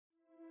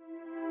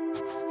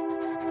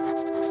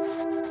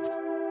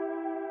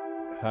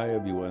Hi,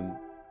 everyone.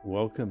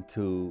 Welcome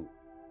to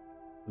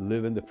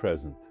Live in the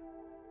Present.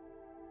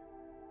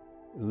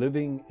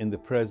 Living in the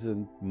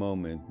present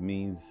moment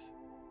means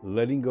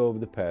letting go of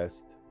the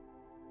past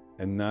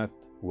and not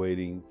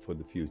waiting for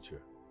the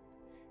future.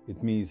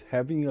 It means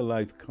having your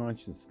life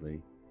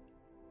consciously,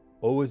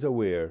 always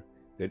aware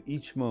that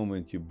each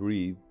moment you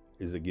breathe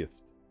is a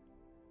gift.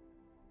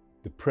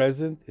 The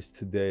present is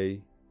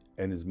today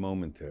and is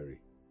momentary.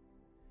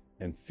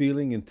 And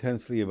feeling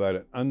intensely about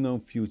an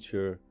unknown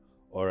future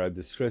or a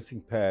distressing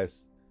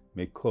past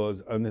may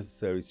cause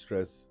unnecessary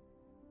stress.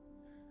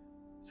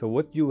 So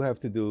what you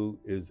have to do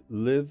is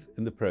live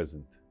in the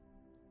present.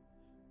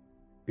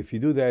 If you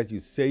do that, you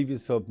save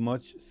yourself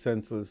much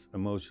senseless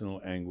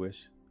emotional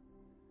anguish.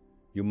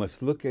 You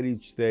must look at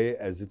each day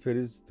as if it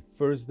is the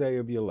first day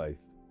of your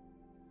life.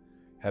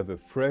 Have a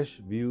fresh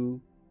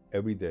view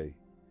every day.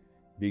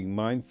 Being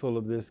mindful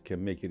of this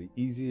can make it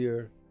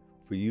easier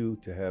for you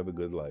to have a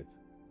good life.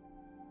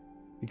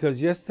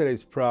 Because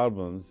yesterday's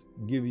problems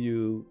give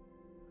you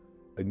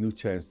a new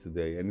chance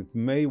today, and it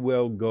may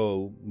well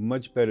go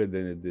much better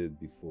than it did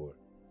before.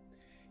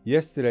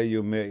 Yesterday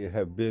you may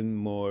have been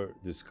more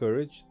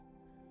discouraged.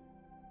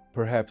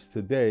 Perhaps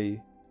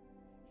today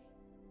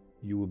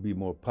you will be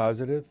more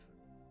positive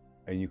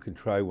and you can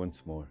try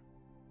once more.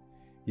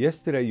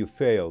 Yesterday you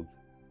failed,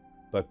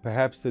 but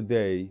perhaps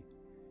today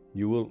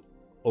you will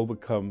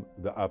overcome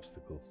the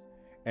obstacles.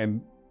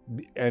 And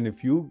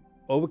if you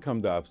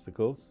overcome the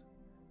obstacles,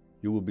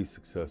 you will be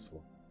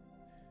successful.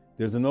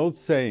 There's an old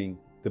saying,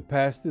 the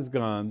past is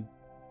gone,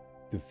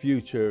 the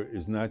future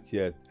is not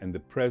yet, and the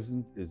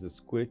present is as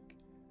quick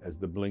as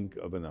the blink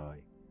of an eye.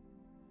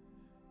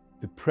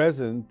 The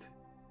present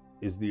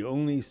is the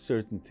only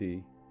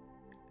certainty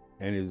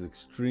and is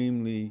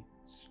extremely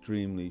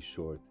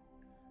short.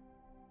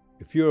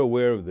 If you're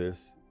aware of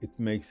this, it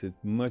makes it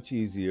much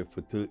easier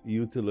for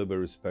you to live a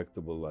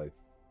respectable life.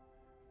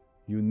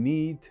 You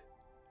need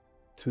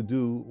to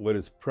do what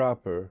is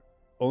proper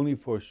only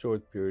for a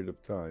short period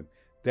of time.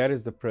 That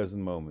is the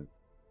present moment,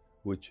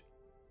 which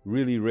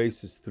really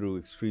races through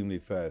extremely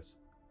fast.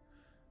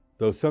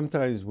 Though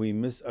sometimes we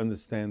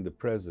misunderstand the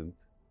present,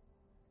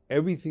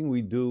 everything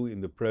we do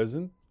in the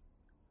present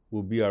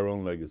will be our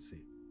own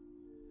legacy.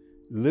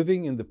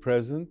 Living in the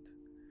present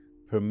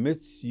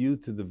permits you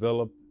to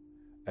develop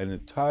an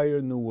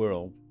entire new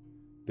world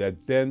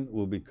that then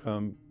will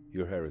become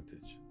your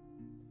heritage.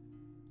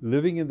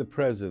 Living in the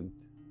present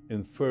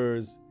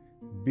infers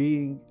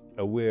being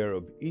aware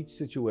of each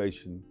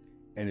situation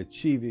and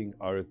achieving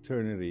our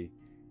eternity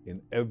in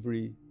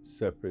every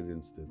separate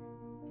instant.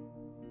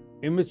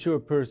 Immature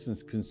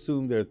persons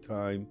consume their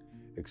time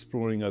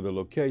exploring other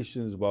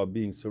locations while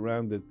being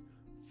surrounded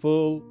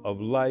full of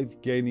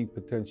life-gaining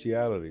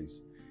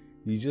potentialities.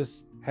 You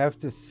just have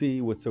to see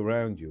what's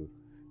around you.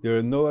 There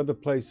are no other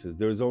places.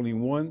 There is only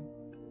one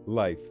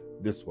life,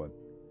 this one.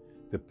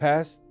 The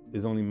past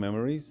is only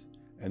memories,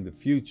 and the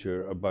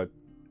future about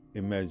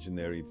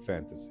imaginary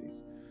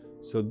fantasies.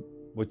 So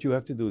what you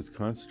have to do is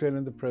concentrate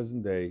on the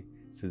present day,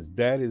 since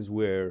that is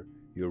where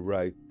your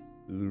right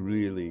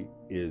really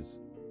is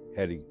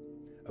heading.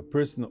 A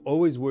person who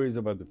always worries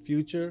about the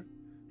future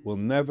will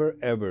never,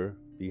 ever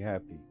be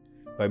happy.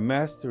 By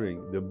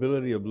mastering the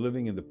ability of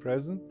living in the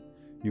present,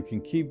 you can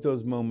keep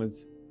those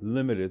moments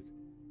limited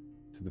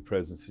to the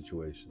present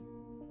situation.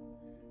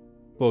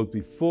 Both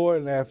before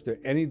and after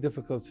any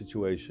difficult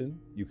situation,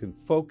 you can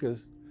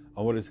focus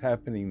on what is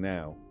happening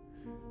now,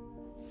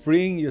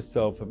 freeing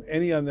yourself from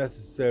any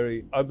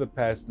unnecessary other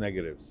past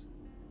negatives.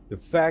 The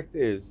fact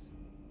is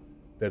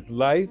that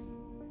life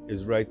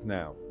is right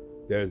now.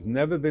 There has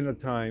never been a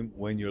time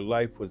when your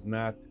life was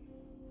not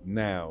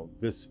now,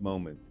 this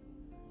moment.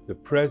 The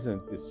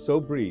present is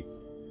so brief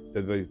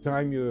that by the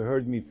time you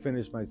heard me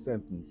finish my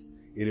sentence,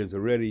 it is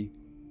already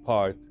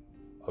part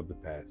of the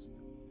past.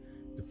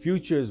 The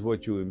future is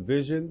what you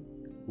envision,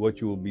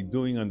 what you will be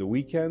doing on the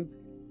weekend,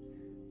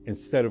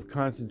 instead of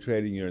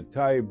concentrating your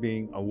entire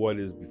being on what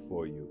is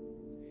before you.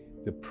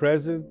 The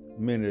present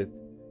minute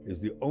is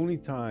the only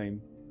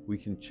time we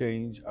can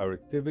change our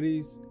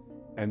activities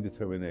and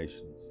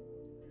determinations.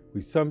 We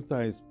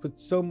sometimes put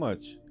so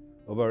much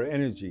of our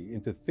energy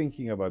into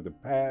thinking about the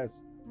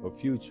past or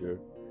future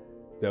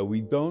that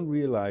we don't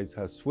realize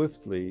how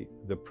swiftly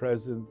the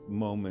present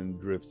moment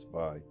drifts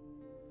by.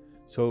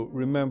 So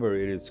remember,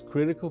 it is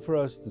critical for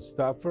us to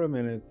stop for a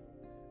minute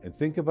and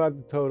think about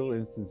the total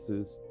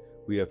instances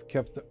we have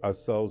kept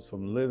ourselves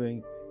from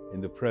living in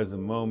the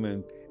present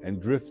moment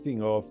and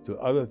drifting off to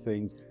other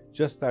things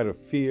just out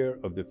of fear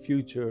of the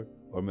future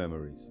or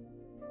memories.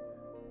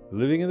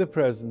 Living in the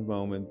present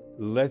moment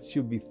lets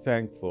you be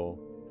thankful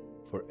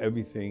for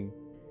everything.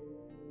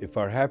 If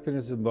our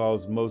happiness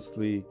involves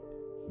mostly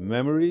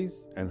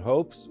memories and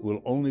hopes,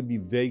 we'll only be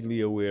vaguely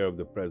aware of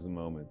the present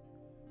moment.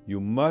 You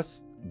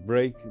must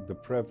break the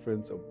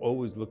preference of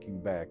always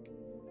looking back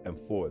and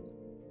forth.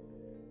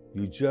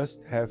 You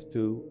just have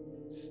to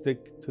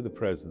stick to the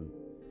present,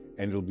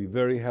 and it'll be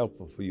very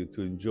helpful for you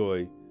to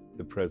enjoy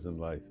the present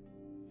life.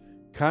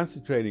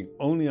 Concentrating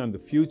only on the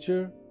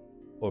future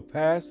or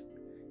past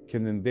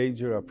can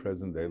endanger our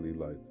present daily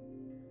life.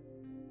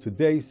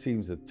 Today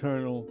seems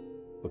eternal,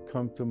 but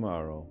come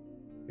tomorrow,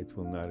 it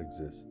will not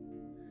exist.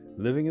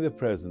 Living in the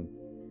present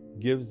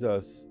gives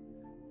us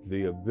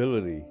the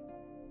ability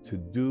to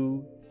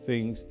do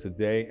things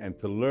today and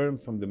to learn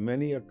from the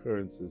many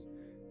occurrences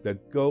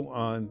that go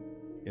on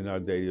in our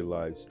daily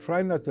lives.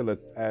 Try not to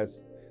let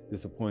past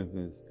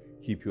disappointments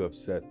keep you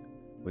upset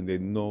when they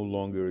no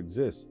longer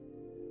exist,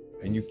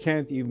 and you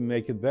can't even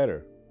make it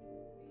better.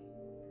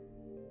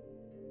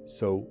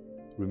 So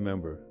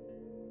remember,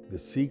 the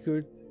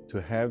secret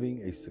to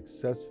having a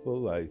successful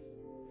life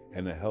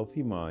and a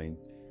healthy mind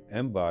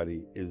and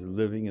body is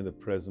living in the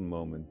present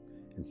moment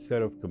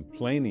instead of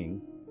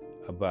complaining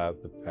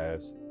about the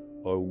past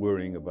or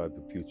worrying about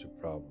the future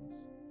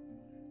problems.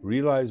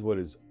 Realize what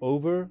is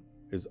over,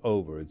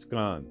 it's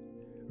gone.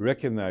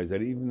 Recognize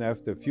that even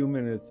after a few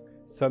minutes,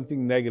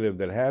 something negative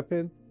that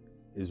happened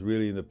is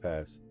really in the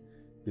past.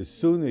 The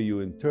sooner you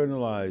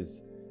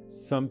internalize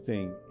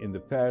something in the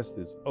past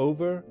is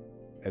over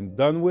and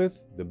done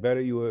with, the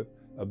better your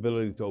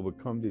ability to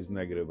overcome these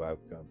negative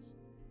outcomes.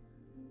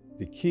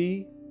 The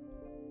key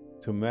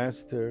to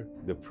master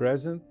the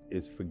present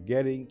is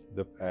forgetting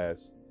the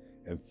past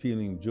and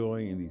feeling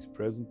joy in these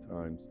present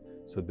times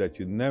so that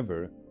you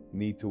never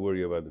need to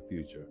worry about the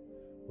future.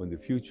 When the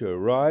future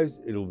arrives,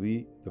 it'll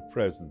be the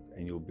present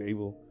and you'll be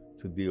able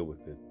to deal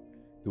with it.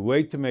 The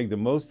way to make the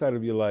most out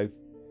of your life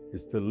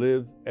is to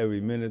live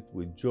every minute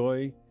with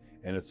joy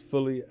and as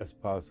fully as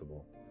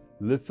possible.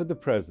 Live for the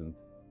present,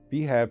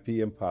 be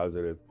happy and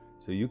positive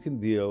so you can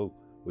deal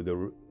with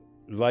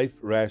life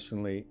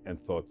rationally and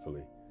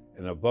thoughtfully.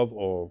 And above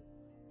all,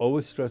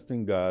 always trust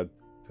in God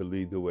to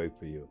lead the way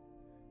for you.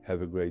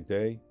 Have a great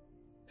day.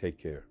 Take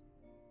care.